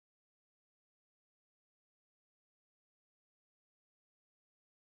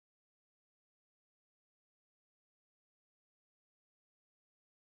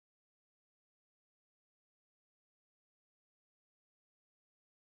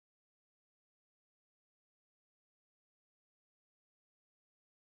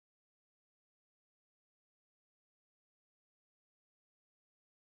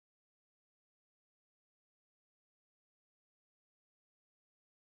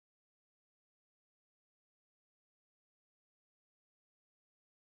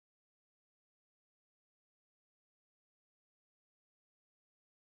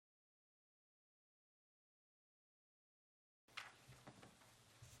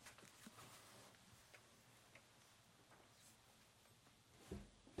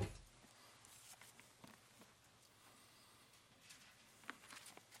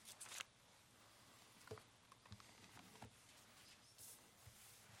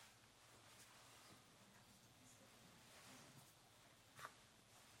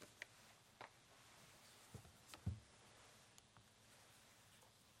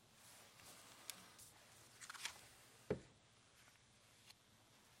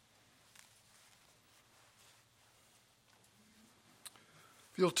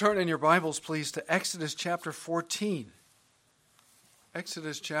If you'll turn in your Bibles, please, to Exodus chapter 14.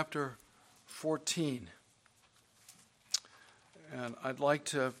 Exodus chapter 14. And I'd like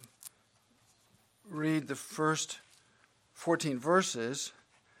to read the first 14 verses,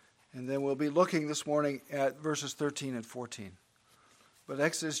 and then we'll be looking this morning at verses 13 and 14. But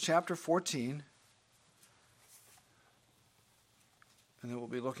Exodus chapter 14, and then we'll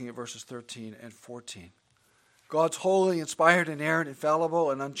be looking at verses 13 and 14. God's holy, inspired, inerrant,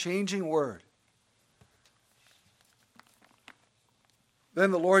 infallible, and unchanging word.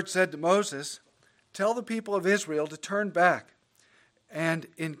 Then the Lord said to Moses, "Tell the people of Israel to turn back and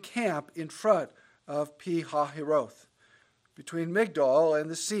encamp in front of Pi-hahiroth, between Migdol and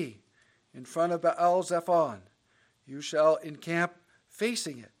the sea, in front of Baal-zephon. You shall encamp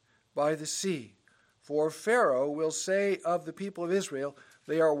facing it by the sea. For Pharaoh will say of the people of Israel,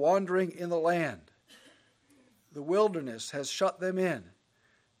 they are wandering in the land. The wilderness has shut them in,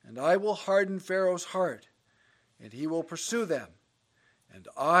 and I will harden Pharaoh's heart, and he will pursue them. And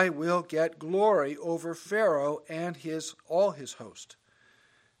I will get glory over Pharaoh and all his host.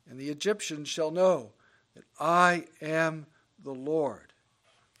 And the Egyptians shall know that I am the Lord."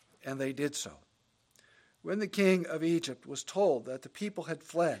 And they did so. When the king of Egypt was told that the people had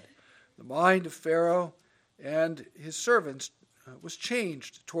fled, the mind of Pharaoh and his servants was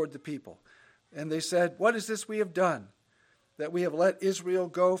changed toward the people. And they said, "What is this we have done, that we have let Israel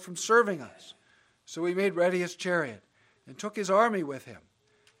go from serving us?" So he made ready his chariot, and took his army with him,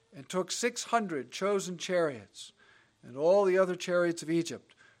 and took 600 chosen chariots, and all the other chariots of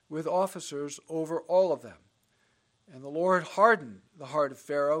Egypt, with officers over all of them. And the Lord hardened the heart of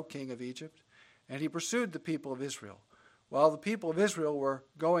Pharaoh, king of Egypt, and he pursued the people of Israel, while the people of Israel were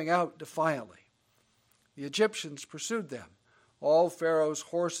going out defiantly. The Egyptians pursued them, all Pharaoh's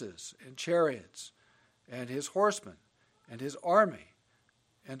horses and chariots, and his horsemen, and his army,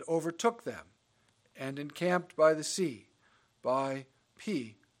 and overtook them, and encamped by the sea, by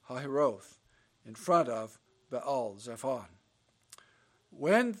Pi-hahiroth, in front of Baal-zephon.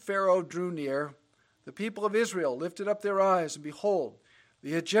 When Pharaoh drew near, the people of Israel lifted up their eyes, and behold,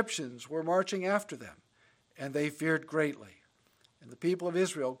 the Egyptians were marching after them, and they feared greatly. And the people of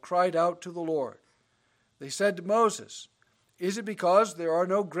Israel cried out to the Lord. They said to Moses, "Is it because there are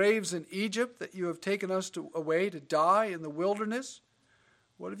no graves in Egypt that you have taken us away to die in the wilderness?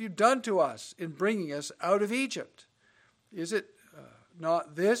 What have you done to us in bringing us out of Egypt? Is it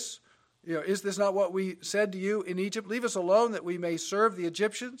not this? Is this not what we said to you in Egypt? Leave us alone that we may serve the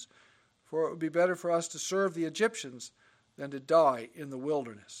Egyptians, for it would be better for us to serve the Egyptians than to die in the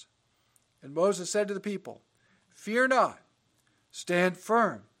wilderness." And Moses said to the people, "Fear not, stand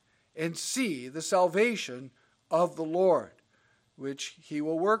firm, and see the salvation of the Lord, which he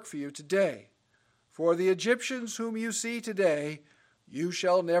will work for you today. For the Egyptians whom you see today, you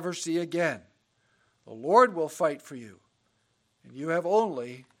shall never see again. The Lord will fight for you, and you have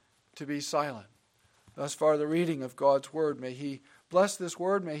only to be silent." Thus far the reading of God's word. May he bless this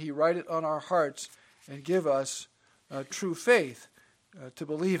word, may he write it on our hearts, and give us true faith to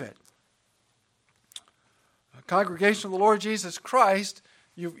believe it. Congregation of the Lord Jesus Christ,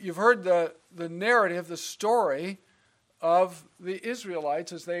 you've heard the narrative, the story of the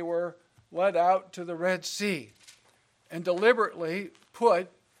Israelites as they were led out to the Red Sea and deliberately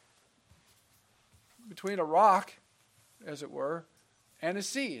put between a rock, as it were, and a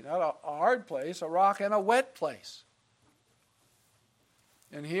sea. Not a hard place, a rock and a wet place.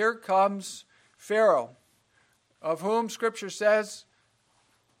 And here comes Pharaoh, of whom Scripture says,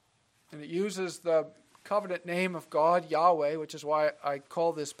 and it uses the covenant name of God, Yahweh, which is why I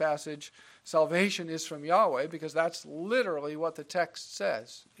call this passage "Salvation is from Yahweh," because that's literally what the text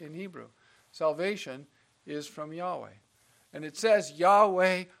says in Hebrew. Salvation is from Yahweh. And it says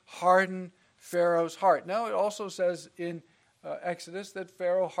Yahweh hardened Pharaoh's heart. Now it also says in Exodus that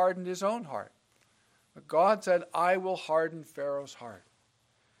Pharaoh hardened his own heart. But God said, "I will harden Pharaoh's heart."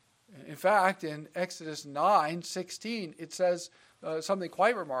 In fact, in Exodus 9:16, it says something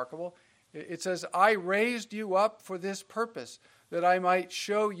quite remarkable. It says, "I raised you up for this purpose, that I might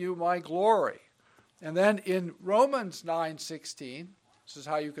show you my glory." And then in Romans 9:16, this is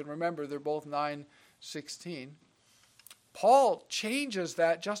how you can remember they're both 9:16, Paul changes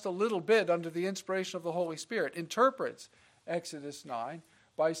that just a little bit under the inspiration of the Holy Spirit, interprets Exodus 9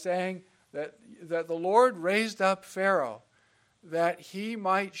 by saying that the Lord raised up Pharaoh that he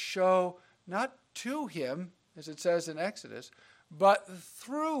might show not to him, as it says in Exodus, but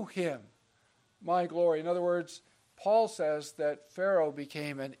through him my glory. In other words, Paul says that Pharaoh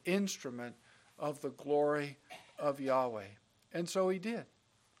became an instrument of the glory of Yahweh. And so he did.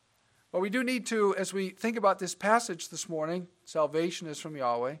 But we do need to, as we think about this passage this morning, salvation is from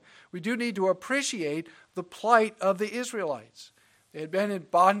Yahweh, we do need to appreciate the plight of the Israelites. They had been in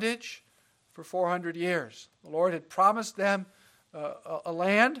bondage for 400 years. The Lord had promised them a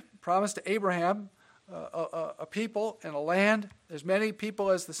land, promised to Abraham a people and a land, as many people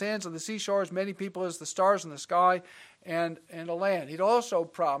as the sands of the seashore, as many people as the stars in the sky, and a land. He'd also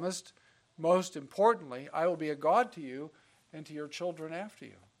promised, most importantly, I will be a God to you and to your children after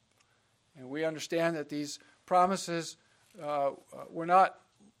you. And we understand that these promises were not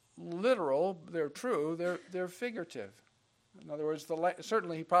literal, they're true, they're figurative. In other words,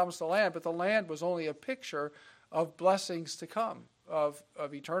 certainly he promised the land, but the land was only a picture of blessings to come, of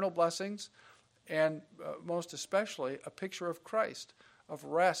eternal blessings, and most especially a picture of Christ, of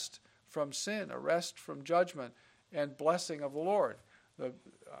rest from sin, a rest from judgment, and blessing of the Lord.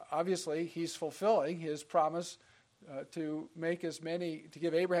 Obviously, he's fulfilling his promise to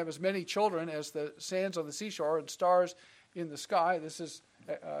give Abraham as many children as the sands on the seashore and stars in the sky. This is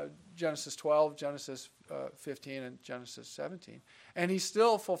Genesis 12, Genesis 15, and Genesis 17. And he's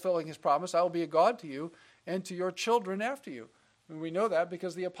still fulfilling his promise, I will be a God to you and to your children after you. And we know that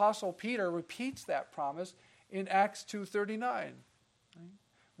because the Apostle Peter repeats that promise in Acts 2:39.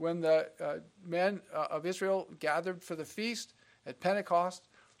 When the men of Israel gathered for the feast at Pentecost,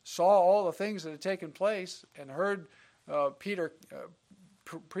 saw all the things that had taken place, and heard Peter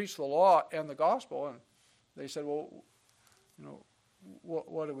preach the law and the gospel, and they said, well,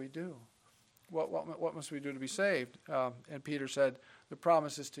 what do we do? What must we do to be saved? And Peter said, the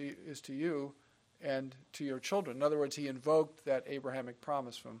promise is to you and to your children. In other words, he invoked that Abrahamic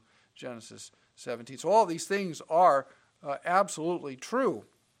promise from Genesis 17. So all these things are absolutely true.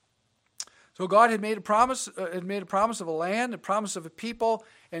 So God had made a promise of a land, a promise of a people,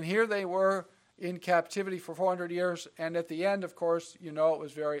 and here they were in captivity for 400 years. And at the end, of course, it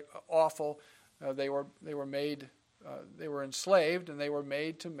was very awful. They were enslaved, and they were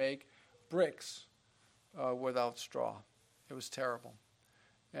made to make bricks without straw. It was terrible.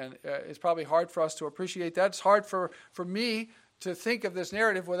 And it's probably hard for us to appreciate that. It's hard for me to think of this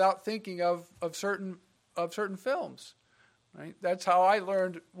narrative without thinking of certain films. Right? That's how I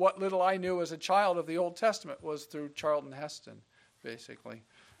learned what little I knew as a child of the Old Testament, was through Charlton Heston, basically.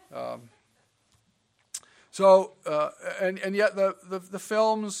 And yet the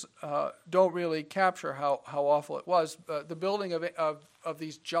films don't really capture how awful it was. The building of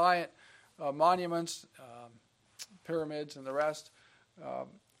these giant monuments, pyramids, and the rest.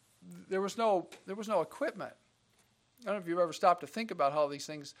 There was no equipment. I don't know if you've ever stopped to think about how these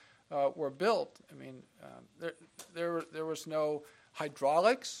things were built. I mean, there was no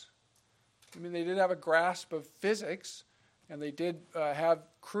hydraulics. I mean, they did have a grasp of physics, and they did have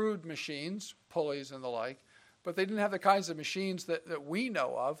crude machines, pulleys and the like, but they didn't have the kinds of machines that we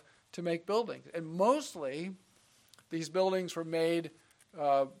know of to make buildings. And mostly, these buildings were made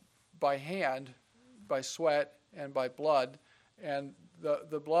by hand, by sweat, and by blood, and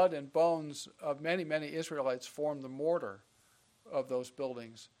the blood and bones of many, many Israelites formed the mortar of those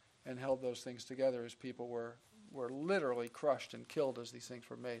buildings and held those things together as people were literally crushed and killed as these things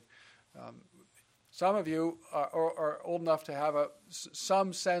were made. Some of you are old enough to have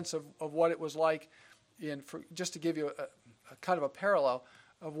some sense of what it was like, just to give you a kind of a parallel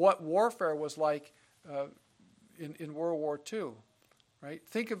of what warfare was like in World War II. Right?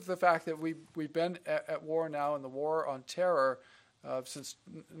 Think of the fact that we've been at war now, in the war on terror since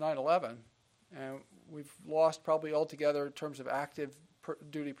 9/11, and we've lost probably altogether in terms of active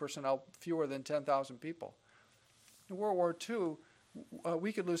duty personnel fewer than 10,000 people. In World War II,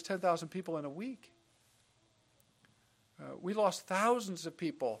 we could lose 10,000 people in a week. We lost thousands of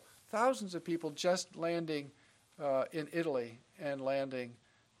people just landing in Italy and landing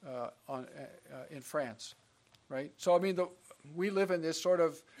in France. Right? So, I mean, we live in this sort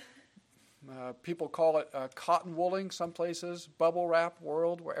of, people call it cotton wooling some places, bubble wrap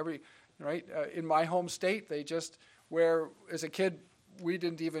world, where in my home state, where as a kid, we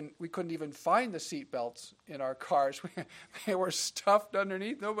couldn't even find the seat belts in our cars. They were stuffed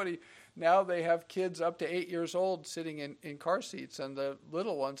underneath. Now they have kids up to 8 years old sitting in car seats, and the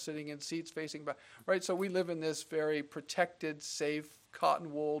little ones sitting in seats facing back. Right, so we live in this very protected, safe,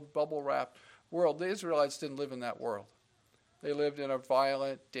 cotton-wooled, bubble-wrapped world. The Israelites didn't live in that world. They lived in a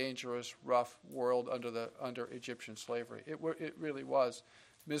violent, dangerous, rough world under Egyptian slavery. It really was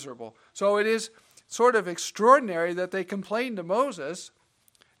miserable. So it is sort of extraordinary that they complained to Moses,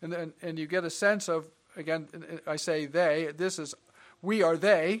 and you get a sense of, again, I say they, we are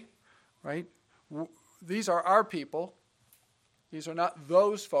they, right? These are our people. These are not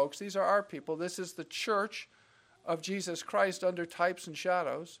those folks. These are our people. This is the church of Jesus Christ under types and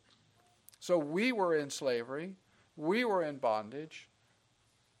shadows. So we were in slavery. We were in bondage.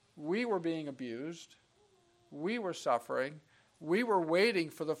 We were being abused. We were suffering. We were waiting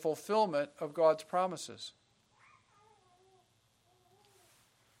for the fulfillment of God's promises.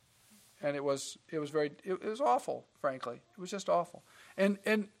 And it was awful, frankly. It was just awful. And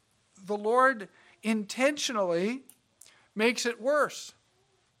the Lord intentionally makes it worse.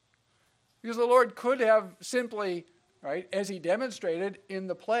 Because the Lord could have simply, right, as he demonstrated in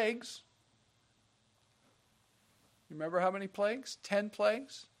the plagues. Remember how many plagues? 10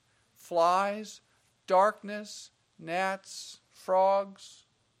 plagues. Flies, darkness, gnats, frogs,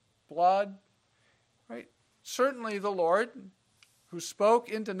 blood. Right? Certainly the Lord, who spoke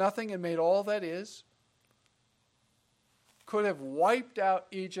into nothing and made all that is, could have wiped out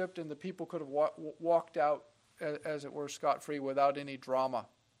Egypt and the people could have walked out, as it were, scot-free without any drama.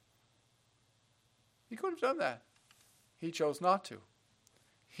 He could have done that. He chose not to.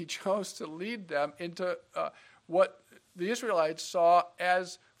 He chose to lead them into what the Israelites saw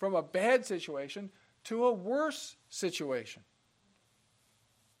as from a bad situation to a worse situation.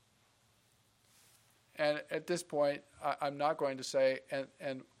 And at this point, I'm not going to say,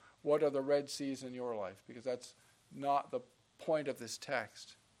 and what are the Red Seas in your life? Because that's not the point of this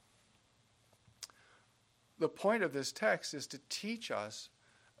text. The point of this text is to teach us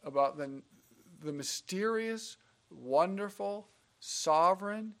about the mysterious, wonderful,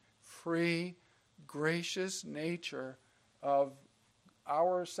 sovereign, free, gracious nature of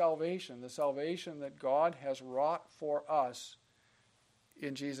our salvation, the salvation that God has wrought for us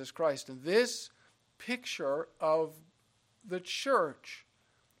in Jesus Christ. And this picture of the church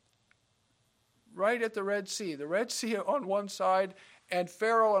right at the Red Sea on one side, and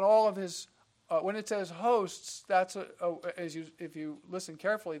Pharaoh and all of his, when it says hosts, that's, if you listen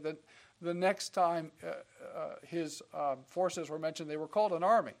carefully, the next time his forces were mentioned, they were called an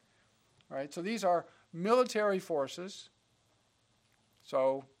army. Right? So these are military forces.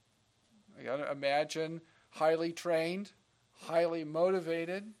 So you got to imagine highly trained, highly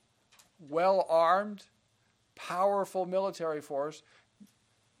motivated, well-armed, powerful military force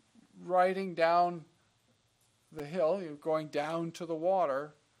riding down the hill, going down to the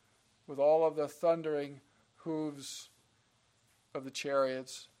water with all of the thundering hooves of the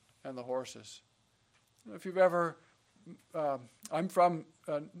chariots and the horses. If you've ever, I'm from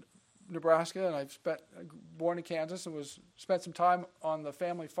Nebraska, and I've born in Kansas and spent some time on the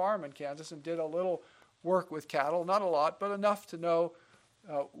family farm in Kansas and did a little work with cattle, not a lot, but enough to know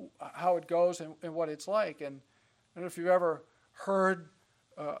how it goes and what it's like. And I don't know if you've ever heard,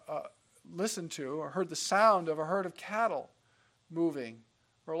 listened to, or heard the sound of a herd of cattle moving,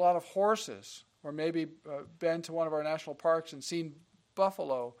 or a lot of horses, or maybe been to one of our national parks and seen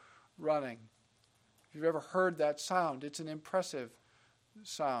buffalo running. If you've ever heard that sound, it's an impressive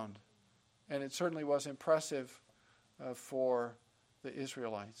sound. And it certainly was impressive for the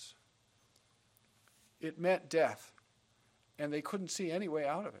Israelites. It meant death, and they couldn't see any way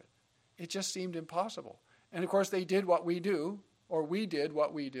out of it. It just seemed impossible. And of course they did what we do, or we did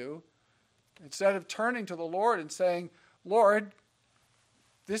what we do. Instead of turning to the Lord and saying, Lord,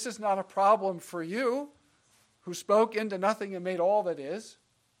 this is not a problem for you, who spoke into nothing and made all that is.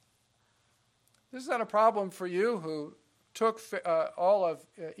 This is not a problem for you, who took all of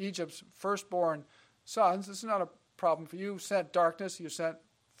Egypt's firstborn sons. This is not a problem for you. You sent darkness. You sent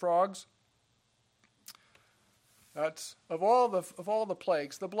frogs. That's of all the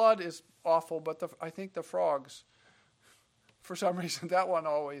plagues. The blood is awful, but I think the frogs, for some reason, that one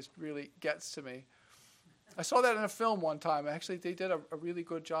always really gets to me. I saw that in a film one time. Actually, they did a really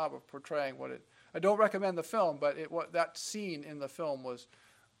good job of portraying what it. I don't recommend the film, but that scene in the film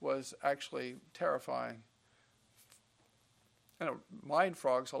was actually terrifying. I don't mind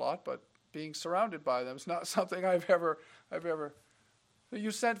frogs a lot, but being surrounded by them is not something I've ever.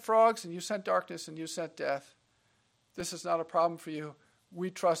 You sent frogs, and you sent darkness, and you sent death. This is not a problem for you. We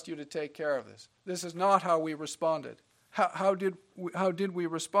trust you to take care of this. This is not how we responded. How did we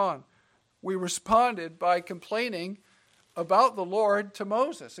respond? We responded by complaining about the Lord to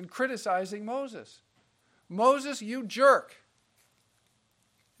Moses and criticizing Moses. Moses, you jerk,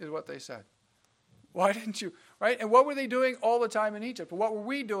 is what they said. Why didn't you? Right? And what were they doing all the time in Egypt? What were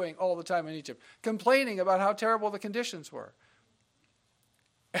we doing all the time in Egypt? Complaining about how terrible the conditions were.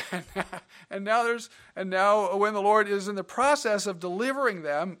 And now when the Lord is in the process of delivering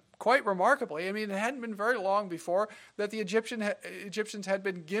them, quite remarkably, I mean, it hadn't been very long before that the Egyptians had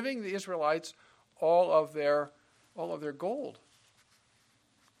been giving the Israelites all of their gold.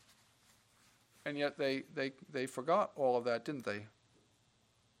 And yet they forgot all of that, didn't they?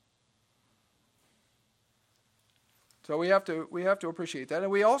 So we have to appreciate that.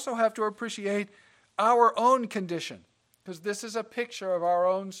 And we also have to appreciate our own condition, because this is a picture of our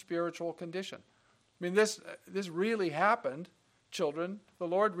own spiritual condition. I mean, this really happened, children. The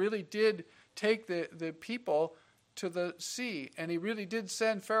Lord really did take the people to the sea, and he really did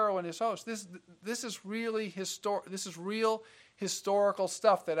send Pharaoh and his host. This is really this is real historical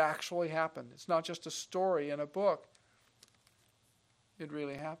stuff that actually happened. It's not just a story in a book. It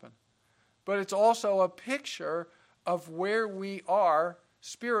really happened. But it's also a picture of where we are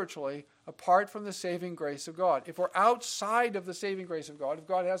spiritually apart from the saving grace of God. If we're outside of the saving grace of God, if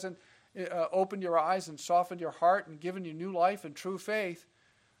God hasn't opened your eyes and softened your heart and given you new life and true faith,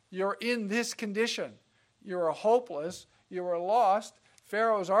 you're in this condition. You are hopeless. You are lost.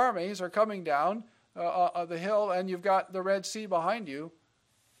 Pharaoh's armies are coming down the hill, and you've got the Red Sea behind you.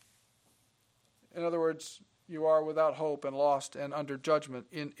 In other words, you are without hope and lost and under judgment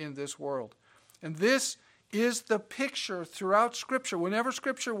in this world. And this is the picture throughout Scripture. Whenever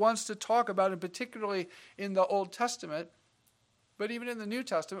Scripture wants to talk about, and particularly in the Old Testament, but even in the New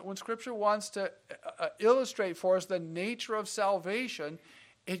Testament, when Scripture wants to illustrate for us the nature of salvation,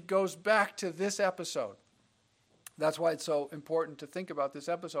 it goes back to this episode. That's why it's so important to think about this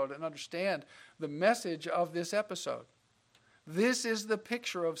episode and understand the message of this episode. This is the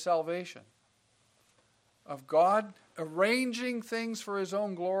picture of salvation, of God arranging things for his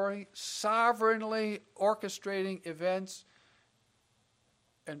own glory, sovereignly orchestrating events,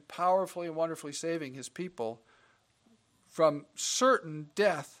 and powerfully and wonderfully saving his people from certain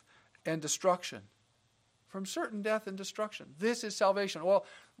death and destruction. From certain death and destruction. This is salvation. Well,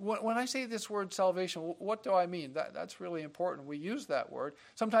 when I say this word salvation, what do I mean? That's really important. We use that word.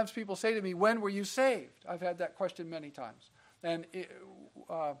 Sometimes people say to me, when were you saved? I've had that question many times. And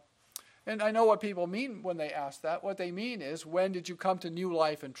I know what people mean when they ask that. What they mean is, when did you come to new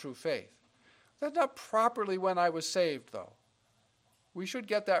life and true faith? That's not properly when I was saved, though. We should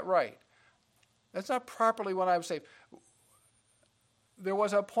get that right. That's not properly when I was saved. There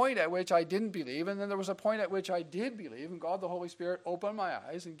was a point at which I didn't believe, and then there was a point at which I did believe, and God the Holy Spirit opened my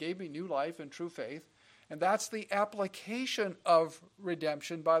eyes and gave me new life and true faith. And that's the application of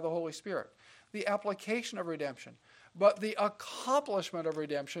redemption by the Holy Spirit. The application of redemption. But the accomplishment of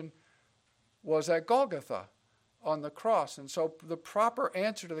redemption was at Golgotha on the cross. And so the proper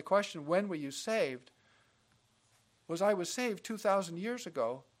answer to the question, when were you saved, was I was saved 2,000 years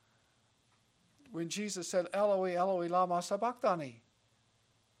ago when Jesus said, Eloi, Eloi, lama sabachthani.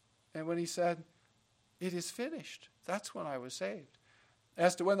 And when he said, it is finished, that's when I was saved.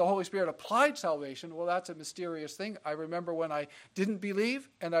 As to when the Holy Spirit applied salvation, well, that's a mysterious thing. I remember when I didn't believe,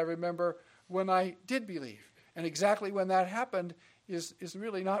 and I remember when I did believe. And exactly when that happened is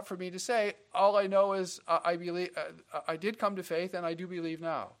really not for me to say. All I know is I believe. I did come to faith, and I do believe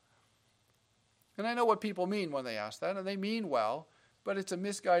now. And I know what people mean when they ask that, and they mean well, but it's a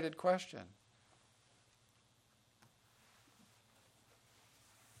misguided question.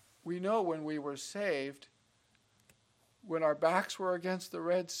 We know when we were saved, when our backs were against the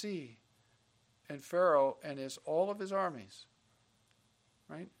Red Sea and Pharaoh and all of his armies.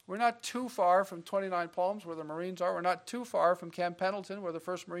 Right? We're not too far from 29 Palms where the Marines are. We're not too far from Camp Pendleton where the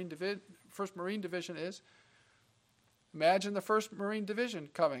 1st Marine Division is. Imagine the 1st Marine Division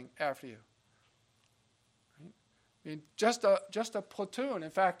coming after you. Right? I mean, just a platoon.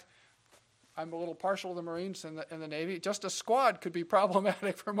 In fact, I'm a little partial to the Marines and the Navy. Just a squad could be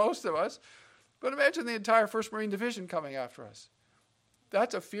problematic for most of us. But imagine the entire 1st Marine Division coming after us.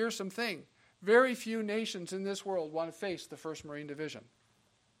 That's a fearsome thing. Very few nations in this world want to face the 1st Marine Division,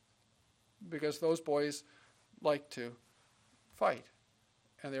 because those boys like to fight,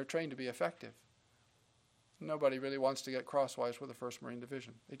 and they're trained to be effective. Nobody really wants to get crosswise with the 1st Marine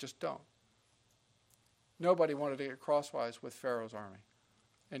Division. They just don't. Nobody wanted to get crosswise with Pharaoh's army.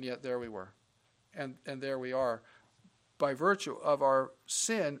 And yet there we were. And there we are, by virtue of our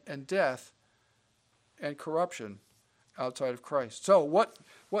sin and death and corruption outside of Christ. So what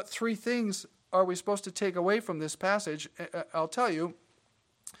 3 things are we supposed to take away from this passage? I'll tell you.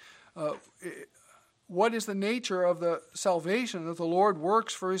 What is the nature of the salvation that the Lord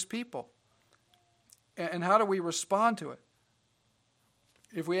works for his people? And how do we respond to it?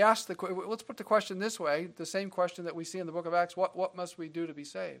 If we ask let's put the question this way, the same question that we see in the book of Acts, what must we do to be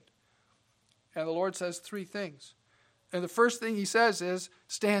saved? And the Lord says 3 things. And the first thing he says is,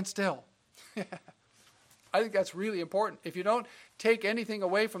 stand still. I think that's really important. If you don't take anything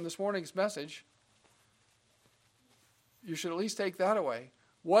away from this morning's message, you should at least take that away.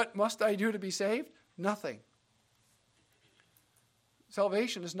 What must I do to be saved? Nothing.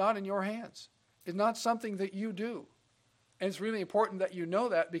 Salvation is not in your hands. It's not something that you do. And it's really important that you know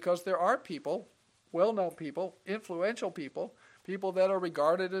that, because there are people well-known people, influential people, people that are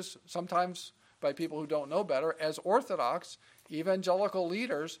regarded as, sometimes by people who don't know better, as orthodox evangelical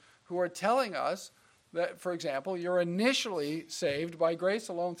leaders who are telling us that, for example, you're initially saved by grace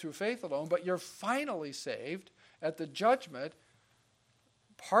alone through faith alone, but you're finally saved at the judgment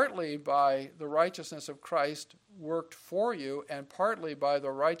partly by the righteousness of Christ worked for you and partly by the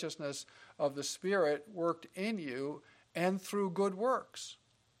righteousness of the Spirit worked in you and through good works.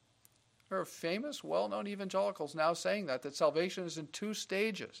 There are famous, well-known evangelicals now saying that salvation is in two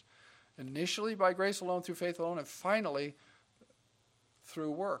stages. Initially by grace alone through faith alone, and finally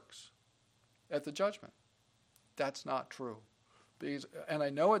through works at the judgment. That's not true. And I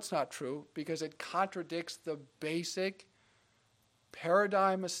know it's not true because it contradicts the basic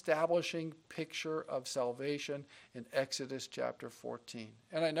paradigm-establishing picture of salvation in Exodus chapter 14.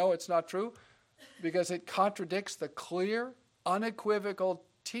 And I know it's not true because it contradicts the clear, unequivocal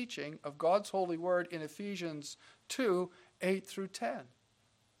teaching of God's holy word in Ephesians 2, 8 through 10,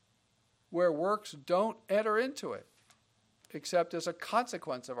 where works don't enter into it, except as a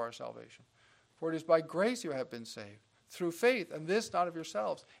consequence of our salvation. For it is by grace you have been saved, through faith, and this not of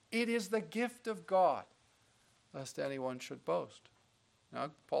yourselves. It is the gift of God, lest anyone should boast. Now,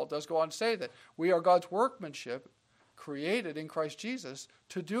 Paul does go on to say that we are God's workmanship, created in Christ Jesus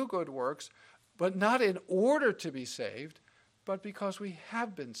to do good works, but not in order to be saved, but because we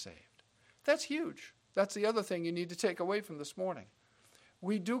have been saved. That's huge. That's the other thing you need to take away from this morning.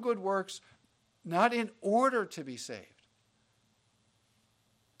 We do good works not in order to be saved,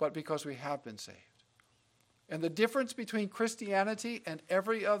 but because we have been saved. And the difference between Christianity and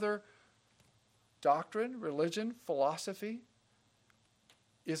every other doctrine, religion, philosophy,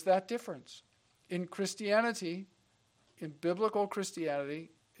 is that difference. In Christianity, in biblical Christianity,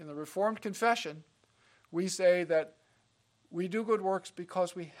 in the Reformed confession, we say that we do good works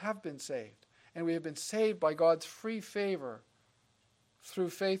because we have been saved. And we have been saved by God's free favor through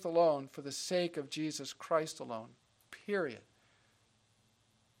faith alone for the sake of Jesus Christ alone. Period.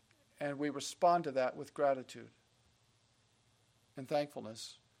 And we respond to that with gratitude and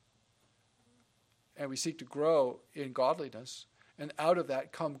thankfulness. And we seek to grow in godliness. And out of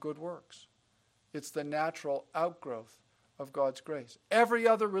that come good works. It's the natural outgrowth of God's grace. Every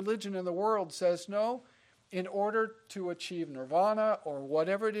other religion in the world says, no, in order to achieve nirvana or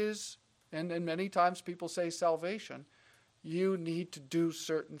whatever it is, and many times people say salvation, you need to do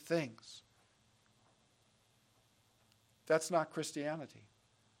certain things. That's not Christianity.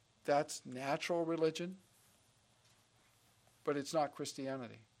 That's natural religion, but it's not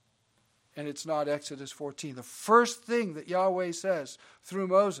Christianity. And it's not Exodus 14. The first thing that Yahweh says through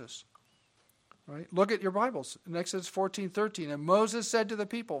Moses, right? Look at your Bibles in Exodus 14:13. And Moses said to the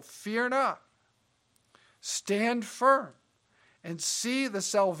people, fear not, stand firm, and see the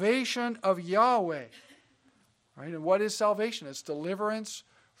salvation of Yahweh. Right? And what is salvation? It's deliverance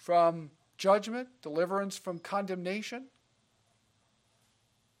from judgment, deliverance from condemnation.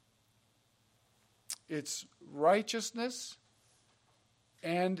 It's righteousness,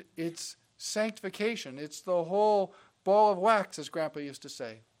 and it's sanctification. It's the whole ball of wax, as Grandpa used to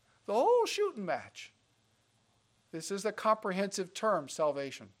say. The whole shooting match. This is a comprehensive term,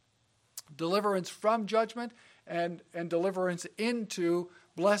 salvation. Deliverance from judgment and deliverance into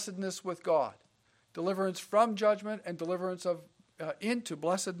blessedness with God. Deliverance from judgment and deliverance into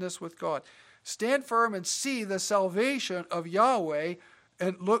blessedness with God. Stand firm and see the salvation of Yahweh.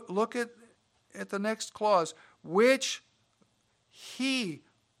 And look at the next clause. Which He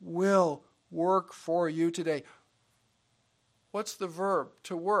will work for you today. What's the verb?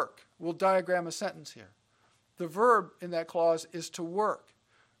 To work. We'll diagram a sentence here. The verb in that clause is to work.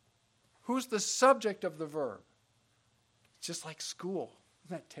 Who's the subject of the verb? It's just like school.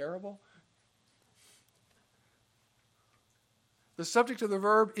 Isn't that terrible? The subject of the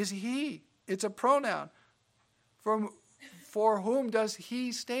verb is He. It's a pronoun. For whom does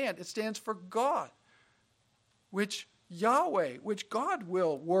He stand? It stands for God, which Yahweh, which God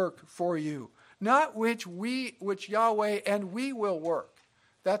will work for you, not which Yahweh and we will work.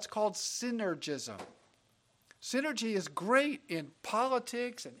 That's called synergism. Synergy is great in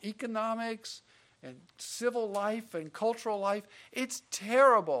politics and economics and civil life and cultural life. It's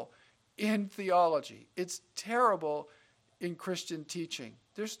terrible in theology. It's terrible in Christian teaching.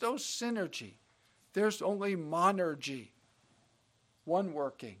 There's no synergy. There's only monergy. One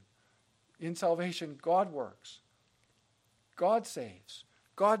working. In salvation, God works. God saves.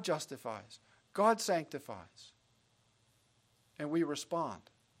 God justifies. God sanctifies. And we respond.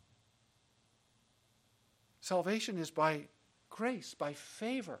 Salvation is by grace, by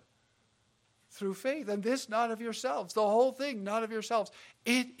favor. through faith. And this not of yourselves. The whole thing not of yourselves.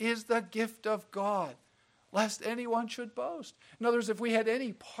 It is the gift of God, lest anyone should boast. In other words, if we had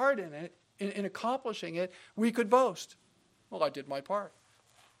any part in it, in accomplishing it, we could boast. Well, I did my part.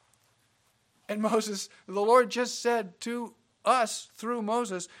 And Moses, the Lord just said to us through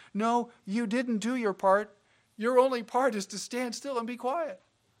Moses, no, you didn't do your part. Your only part is to stand still and be quiet.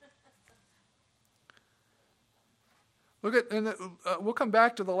 Look at, and we'll come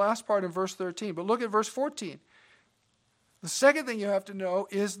back to the last part in verse 13, but look at verse 14. The second thing you have to know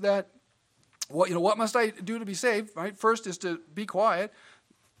is that, what must I do to be saved? Right? First is to be quiet,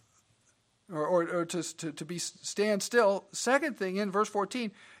 or to be stand still. Second thing in verse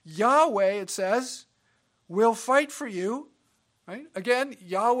 14, Yahweh, it says, will fight for you. Right? Again,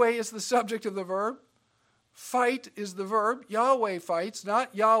 Yahweh is the subject of the verb. Fight is the verb. Yahweh fights,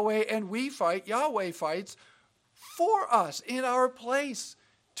 not Yahweh and we fight. Yahweh fights for us, in our place,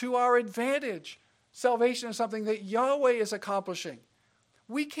 to our advantage. Salvation is something that Yahweh is accomplishing.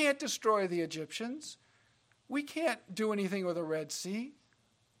 We can't destroy the Egyptians. We can't do anything with the Red Sea.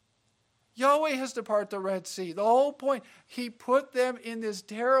 Yahweh has to part the Red Sea. The whole point, he put them in this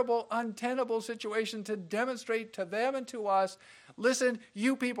terrible, untenable situation to demonstrate to them and to us, listen,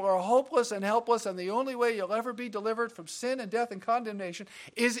 you people are hopeless and helpless, and the only way you'll ever be delivered from sin and death and condemnation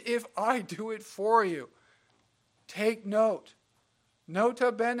is if I do it for you. Take note.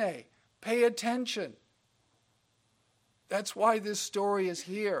 Nota bene. Pay attention. That's why this story is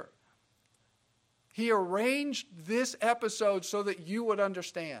here. He arranged this episode so that you would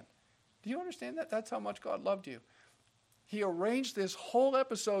understand. Do you understand that? That's how much God loved you. He arranged this whole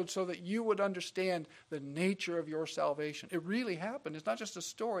episode so that you would understand the nature of your salvation. It really happened. It's not just a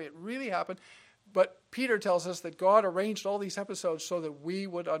story. It really happened. But Peter tells us that God arranged all these episodes so that we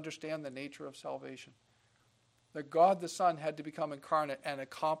would understand the nature of salvation. That God the Son had to become incarnate and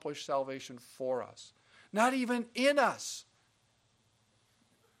accomplish salvation for us. Not even in us.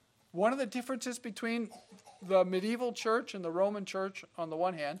 One of the differences between the medieval church and the Roman church on the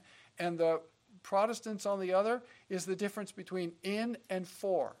one hand, and the Protestants on the other, is the difference between in and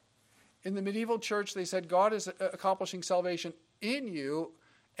for. In the medieval church, they said God is accomplishing salvation in you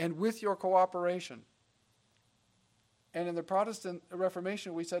and with your cooperation. And in the Protestant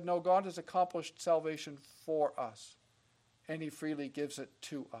Reformation, we said, no, God has accomplished salvation for us, and he freely gives it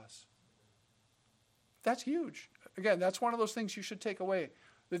to us. That's huge. Again, that's one of those things you should take away,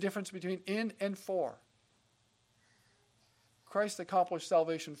 the difference between in and for. Christ accomplished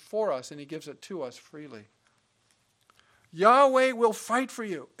salvation for us, and he gives it to us freely. Yahweh will fight for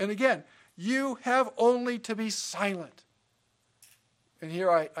you. And again, you have only to be silent. And here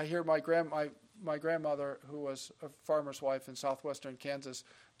I hear my grandmother, who was a farmer's wife in southwestern Kansas,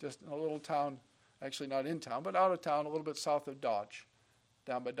 just in a little town, actually not in town, but out of town, a little bit south of Dodge,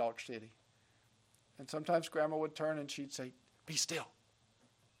 down by Dodge City. And sometimes Grandma would turn and she'd say, be still.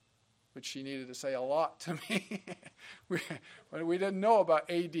 Which she needed to say a lot to me. we didn't know about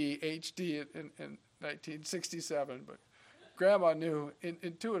ADHD in 1967, but Grandma knew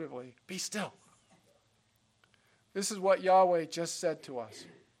intuitively, be still. This is what Yahweh just said to us.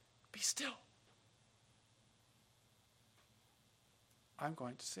 Be still. I'm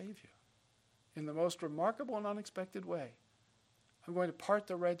going to save you in the most remarkable and unexpected way. I'm going to part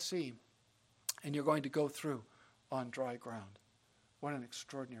the Red Sea, and you're going to go through on dry ground. What an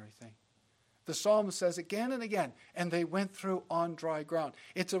extraordinary thing. The psalmist says again and again, and they went through on dry ground.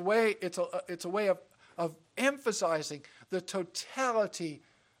 It's a way of emphasizing the totality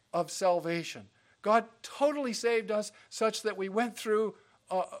of salvation. God totally saved us such that we went through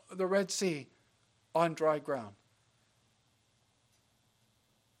the Red Sea on dry ground.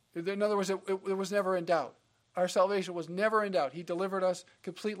 In other words, it was never in doubt. Our salvation was never in doubt. He delivered us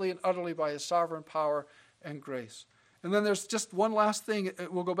completely and utterly by his sovereign power and grace. And then there's just one last thing.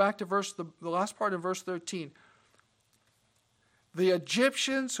 We'll go back to the last part in verse 13. The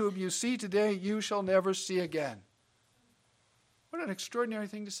Egyptians whom you see today, you shall never see again. What an extraordinary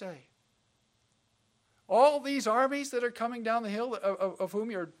thing to say. All these armies that are coming down the hill, of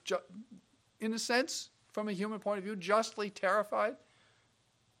whom you're, in a sense, from a human point of view, justly terrified,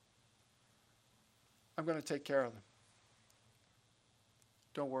 I'm going to take care of them.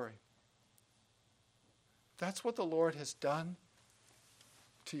 Don't worry. That's what the Lord has done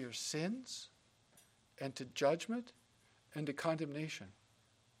to your sins and to judgment and to condemnation.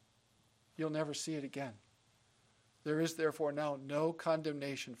 You'll never see it again. There is therefore now no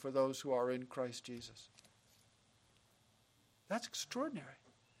condemnation for those who are in Christ Jesus. That's extraordinary.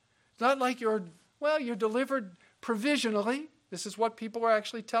 It's not like you're delivered provisionally. This is what people are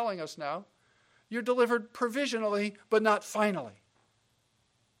actually telling us now. You're delivered provisionally, but not finally.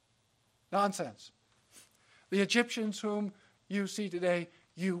 Nonsense. The Egyptians whom you see today,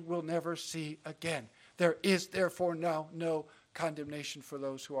 you will never see again. There is therefore now no condemnation for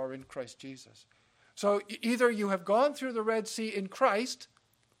those who are in Christ Jesus. So either you have gone through the Red Sea in Christ,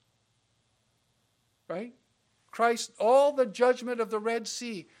 right? Christ, all the judgment of the Red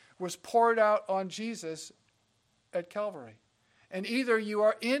Sea was poured out on Jesus at Calvary. And either you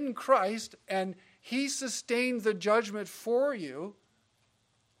are in Christ and he sustained the judgment for you,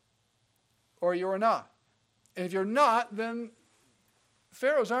 or you are not. And if you're not, then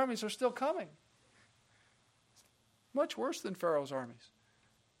Pharaoh's armies are still coming. Much worse than Pharaoh's armies.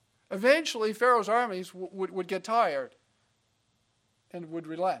 Eventually, Pharaoh's armies would get tired and would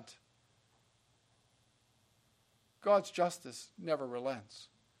relent. God's justice never relents.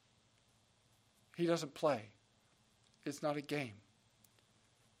 He doesn't play. It's not a game.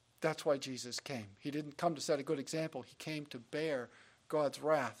 That's why Jesus came. He didn't come to set a good example. He came to bear God's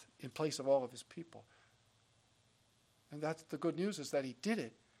wrath in place of all of his people. And that's the good news, is that he did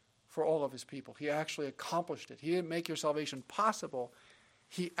it for all of his people. He actually accomplished it. He didn't make your salvation possible.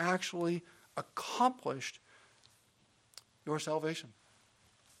 He actually accomplished your salvation.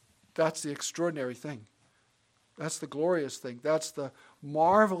 That's the extraordinary thing. That's the glorious thing. That's the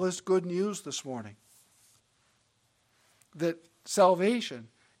marvelous good news this morning. That salvation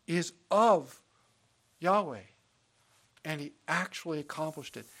is of Yahweh. And he actually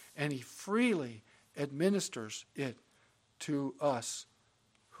accomplished it. And he freely administers it to us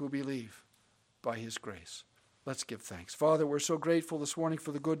who believe by his grace. Let's give thanks. Father, we're so grateful this morning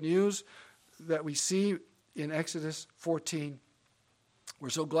for the good news that we see in Exodus 14. We're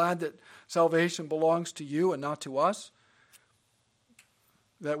so glad that salvation belongs to you and not to us.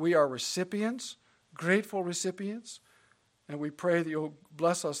 That we are recipients, grateful recipients. And we pray that you'll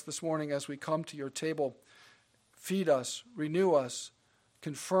bless us this morning as we come to your table. Feed us, renew us,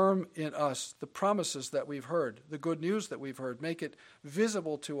 confirm in us the promises that we've heard, the good news that we've heard. Make it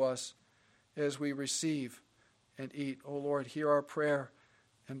visible to us as we receive and eat. Oh Lord, hear our prayer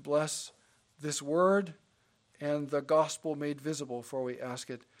and bless this word and the gospel made visible, for we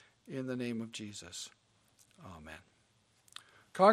ask it in the name of Jesus. Amen.